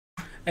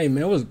Hey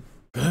man, it was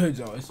good,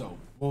 y'all. It's your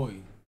boy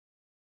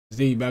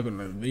Z back on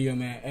the video,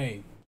 man.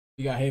 Hey,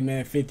 we got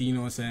HITMAN 50, you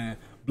know what I'm saying?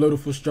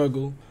 BLUETIFUL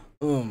struggle.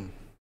 I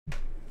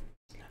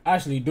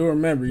actually do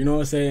remember, you know what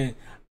I'm saying?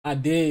 I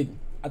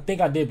think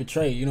I did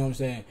betray, you know what I'm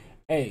saying?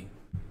 Hey,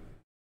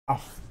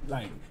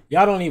 like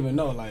y'all don't even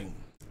know, like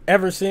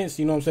ever since,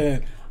 you know what I'm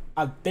saying?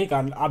 I think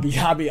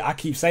I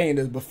keep saying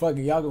this, but fuck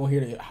it, y'all gonna hear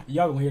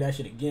that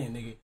shit again,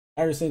 nigga.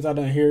 Ever since I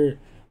done heard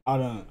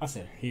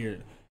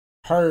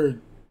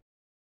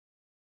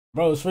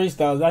bro's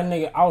freestyles, that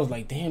nigga, I was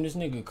like, damn, this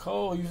nigga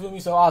cold, you feel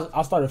me? So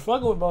I started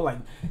fucking with bro, like,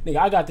 nigga,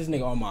 I got this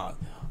nigga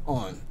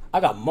I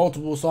got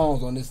multiple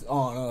songs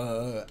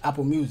on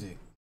Apple Music, you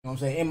know what I'm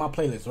saying, in my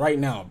playlist right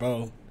now,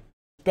 bro.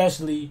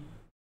 Especially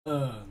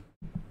the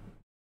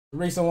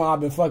recent one I've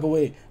been fucking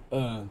with,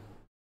 was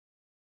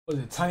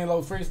it Tiny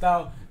Low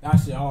Freestyle? That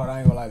shit hard,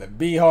 I ain't gonna lie, the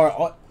beat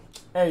hard,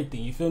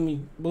 everything, you feel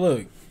me? But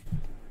look,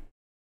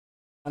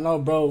 I know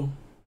bro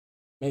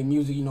make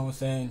music, you know what I'm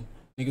saying,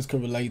 niggas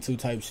could relate to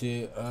type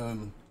shit.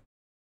 You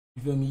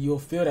feel me? You'll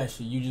feel that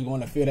shit. You just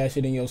want to feel that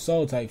shit in your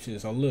soul type shit.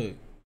 So look,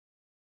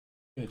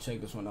 I'm gonna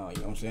check this one out.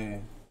 You know what I'm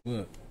saying?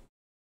 Look.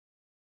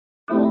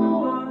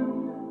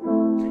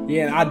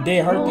 Yeah, I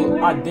did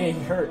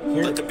hear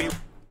it.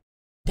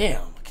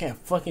 Damn, I can't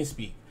fucking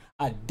speak.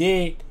 I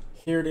did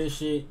hear this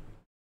shit.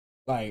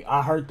 Like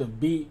I heard the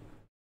beat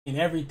and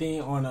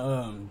everything on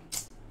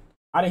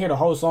I didn't hear the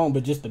whole song,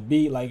 but just the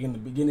beat, like in the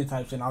beginning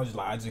type shit. And I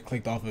just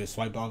clicked off of it,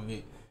 swiped off of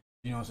it.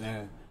 You know what I'm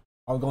saying?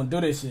 I was gonna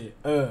do this shit.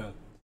 It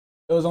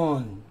was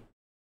on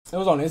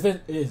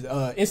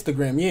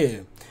Instagram,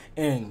 yeah.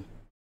 And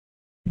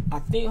I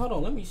think, hold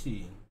on, let me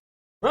see.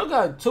 Bro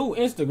got 2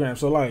 Instagrams,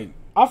 so like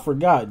I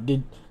forgot.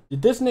 Did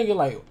this nigga,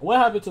 like, what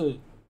happened to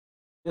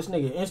this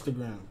nigga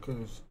Instagram?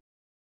 Cause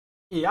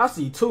yeah, I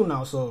see 2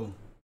 now. So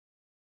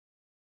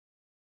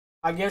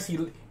I guess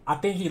I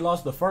think he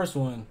lost the first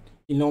one.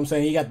 You know what I'm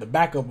saying? He got the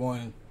backup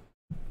one.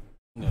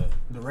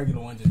 The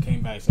regular one just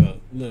came back, so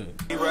look.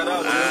 I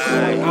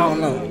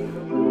don't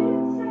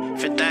know.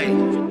 50,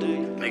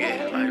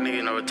 nigga,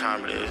 you know what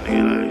time it is,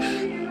 nigga,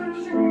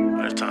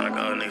 like, it's time to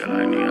go, nigga,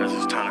 like,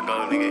 nigga, it's time to go,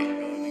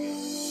 nigga.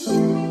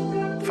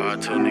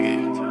 5-2,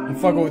 nigga. I'm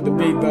fucking with the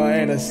beat, though,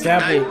 and a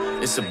sample.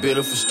 It's a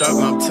beautiful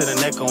struggle, I'm to the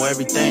neck on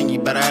everything, you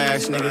better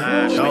ask,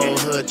 nigga. The old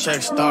hood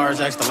check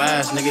stars, ask the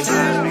last, nigga.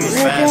 It's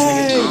fast,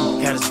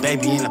 nigga. Got his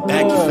baby in the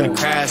back, you finna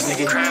crash,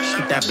 nigga.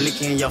 Keep that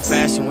blicky in your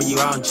fashion when you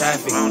out in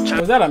traffic.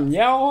 Was that a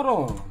meow? Hold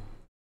on.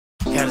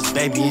 Got his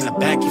baby in the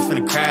back, you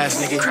finna crash,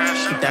 nigga.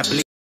 Keep that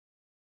blicky.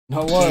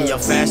 No what? In your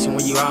fashion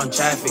when you out in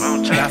traffic.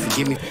 God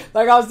forgive me.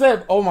 Like I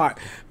said, oh my,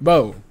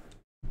 bro.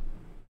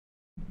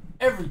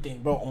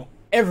 Everything, bro, on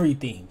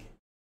everything.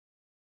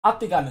 I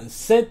think I done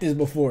said this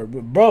before,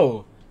 but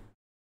bro,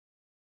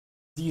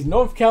 these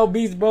North Cal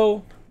beats,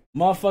 bro,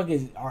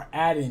 motherfuckers are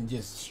adding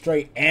just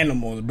straight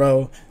animals,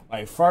 bro.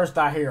 Like first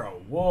I hear a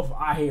wolf,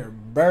 I hear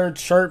bird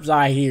chirps,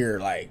 I hear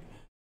like,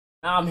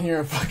 now I'm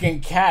hearing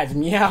fucking cats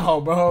meow,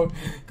 bro.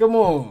 Come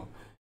on.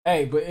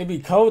 Hey, but it be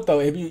cold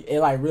though. It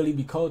like really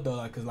be cold though,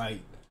 like, cause like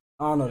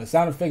I don't know, the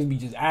sound effects be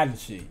just adding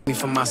shit. Me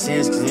from my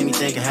sins, cause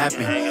anything can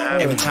happen.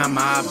 Every time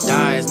my op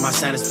dies, my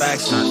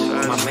satisfaction,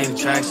 my main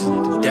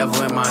attraction. The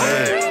devil in my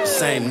head. The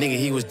same nigga,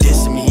 he was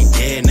dissing me, he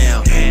dead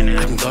now.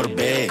 I can go to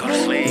bed.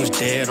 He was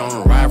dead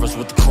on arrivals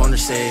with the corner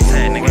said.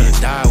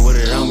 Nigga die with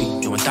it on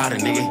me, you without a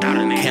nigga.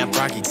 Camp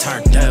Rocky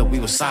turned up, we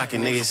was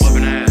socking niggas.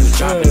 We was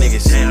dropping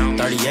niggas.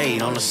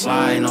 38 on the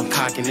slide, no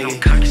cocking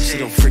nigga. See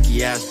them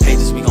freaky ass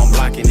pages, we gon'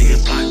 block it, nigga.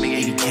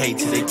 80K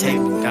till they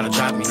take me, gotta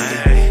drop me,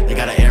 nigga. They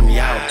gotta air me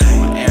out.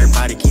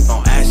 Everybody keep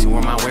on asking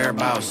where my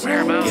whereabouts.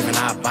 Giving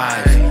out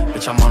vibes,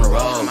 bitch, I'm on the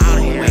road.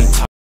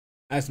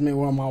 Ask me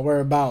where my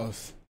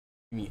whereabouts.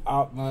 Give me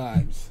out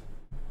vibes.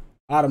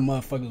 A lot of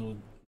motherfuckers will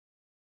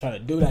try to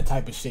do that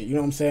type of shit. You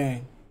know what I'm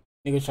saying?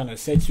 Niggas trying to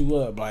set you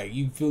up. Like,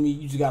 you feel me?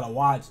 You just gotta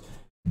watch.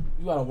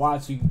 You gotta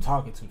watch who you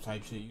talking to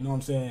type shit. You know what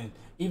I'm saying?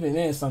 Even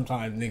then,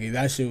 sometimes, nigga,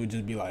 that shit would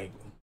just be like,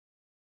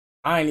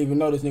 I ain't even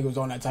know this nigga was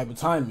on that type of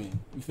timing.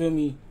 You feel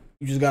me?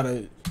 You just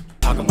gotta.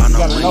 Talking about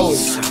no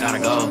rings, I gotta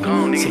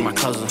go. See my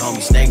cousin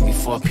homie snake me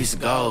for a piece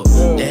of gold.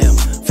 Damn,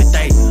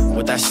 58,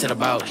 what that shit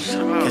about?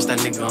 Catch that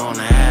nigga on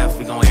the half,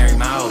 we gon' air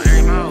him out.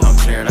 I'm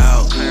cleared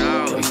out,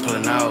 we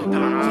pulling out. You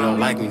don't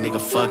like me, nigga,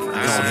 fuck it, you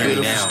gon' hear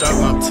me down.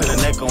 Struggle up to the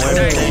neck on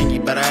everything, you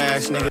better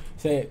ask, nigga.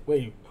 Said,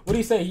 wait, what did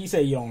he say? He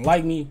said, you don't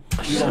like me,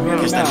 you don't hear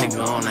me now. Catch that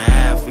nigga on the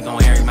half, we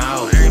gon' air him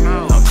out.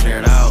 I'm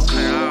cleared out,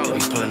 we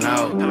pulling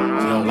out. You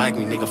don't like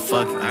me, nigga,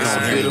 fuck it, you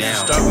gon' hear me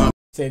down.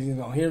 Said he's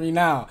gonna hear me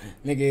now,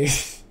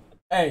 nigga.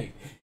 Hey,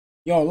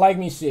 you don't like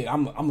me, shit.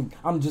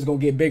 I'm just gonna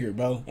get bigger,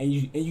 bro. And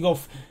you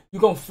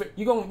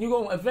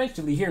gonna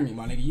eventually hear me,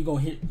 my nigga. You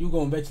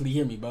gonna eventually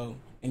hear me, bro.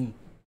 And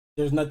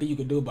there's nothing you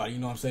can do about it. You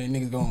know what I'm saying?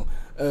 Niggas gonna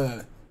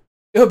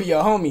it'll be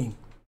your homie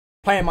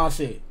playing my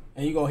shit,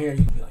 and you gonna hear it,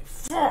 you gonna be like,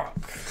 fuck,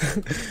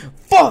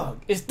 fuck,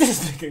 it's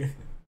this nigga.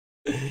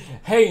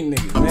 Hey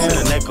niggas, man. To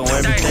the neck on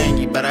everything,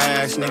 you better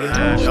ask,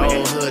 nigga. Your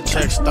old hood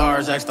check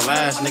stars, ask the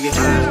last, nigga.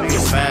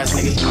 Get fast,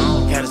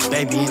 nigga. Got his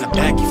baby in the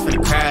back, you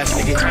finna crash,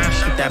 nigga.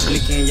 Keep that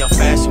blicky in your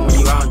fashion when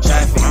you out in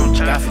traffic.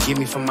 God forgive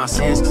me for my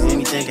sins, cause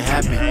anything can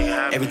happen.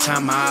 Every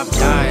time my op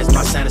dies,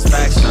 my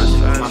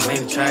satisfaction. My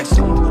main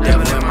attraction,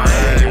 devil in my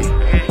head.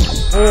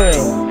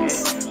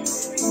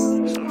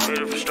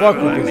 Fuck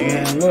with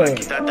this, man. Look.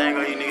 Keep that thing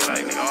on you, nigga,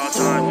 like, nigga, all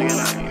time, nigga,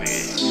 like, nigga.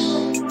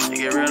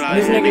 Nigga,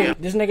 realize,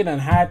 this nigga done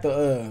had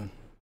the,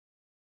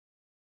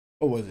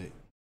 what was it?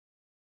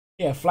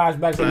 Yeah,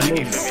 flashbacks to the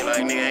movie. You feel me?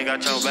 Like, nigga ain't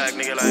got your back,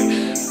 nigga,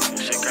 like,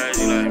 shit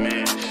crazy, like,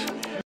 man.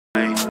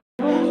 Like,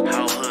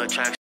 how hood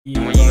tracks when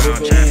you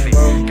on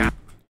traffic.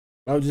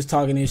 I was just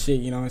talking this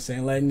shit, you know what I'm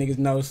saying? Letting niggas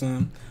know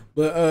something.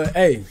 But,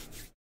 hey.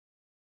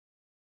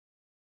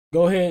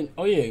 Go ahead.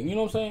 Oh, yeah, you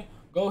know what I'm saying?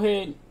 Go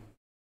ahead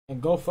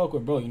and go fuck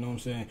with bro, you know what I'm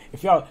saying?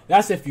 If y'all,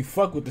 that's if you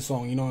fuck with the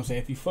song, you know what I'm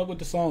saying? If you fuck with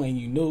the song and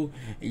you knew,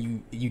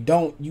 and you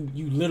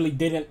literally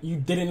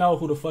didn't know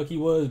who the fuck he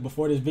was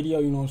before this video,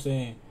 you know what I'm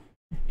saying?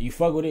 You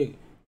fuck with it,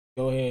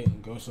 go ahead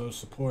and go show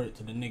support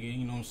to the nigga,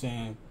 you know what I'm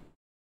saying?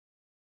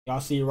 Y'all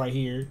see it right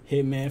here,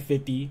 Hitman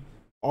 50,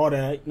 all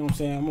that, you know what I'm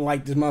saying? I'm gonna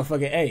like this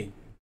motherfucker. Hey,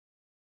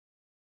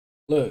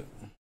 look,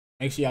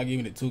 make sure y'all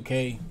give me the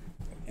 2K,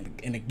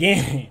 and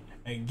again,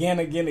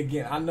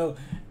 again. I know,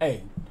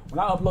 hey, when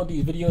I upload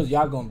these videos,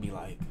 y'all gonna be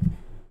like,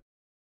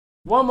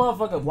 one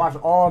motherfucker watch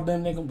all of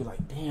them, they gonna be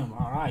like, damn,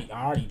 alright,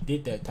 I already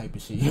did that type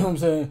of shit. You know what I'm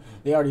saying?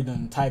 They already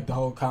done typed the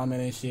whole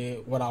comment and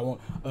shit, what I want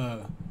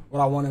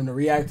him to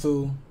react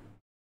to.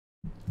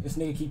 This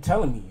nigga keep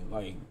telling me,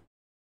 like,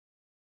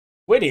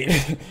 with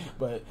it.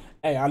 But,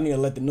 hey, I need to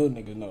let the new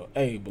niggas know.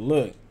 Hey, but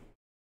look,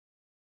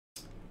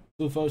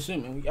 2-4 shit,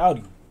 man, we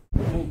outie.